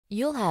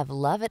You'll have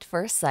love at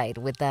first sight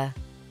with the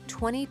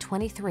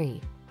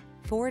 2023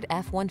 Ford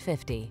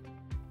F-150.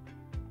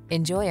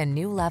 Enjoy a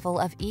new level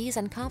of ease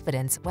and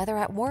confidence whether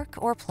at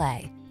work or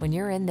play when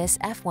you're in this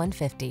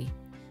F-150.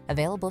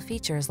 Available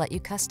features let you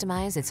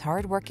customize its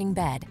hard-working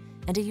bed,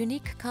 and a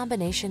unique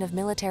combination of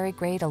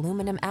military-grade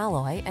aluminum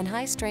alloy and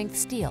high-strength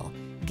steel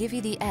give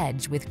you the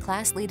edge with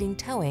class-leading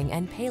towing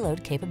and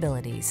payload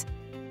capabilities.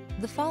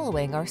 The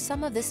following are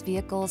some of this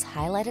vehicle's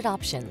highlighted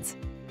options: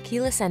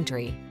 keyless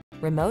entry,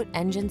 remote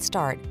engine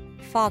start,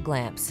 fog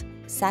lamps,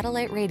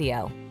 satellite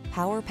radio,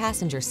 power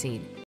passenger seat,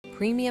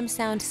 premium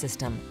sound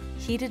system,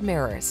 heated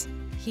mirrors,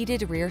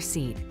 heated rear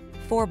seat,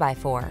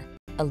 4x4,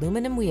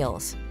 aluminum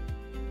wheels.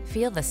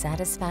 Feel the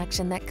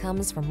satisfaction that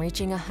comes from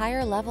reaching a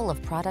higher level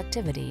of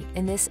productivity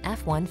in this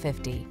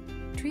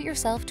F-150. Treat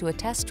yourself to a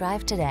test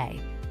drive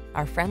today.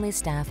 Our friendly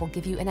staff will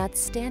give you an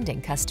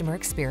outstanding customer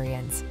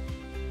experience.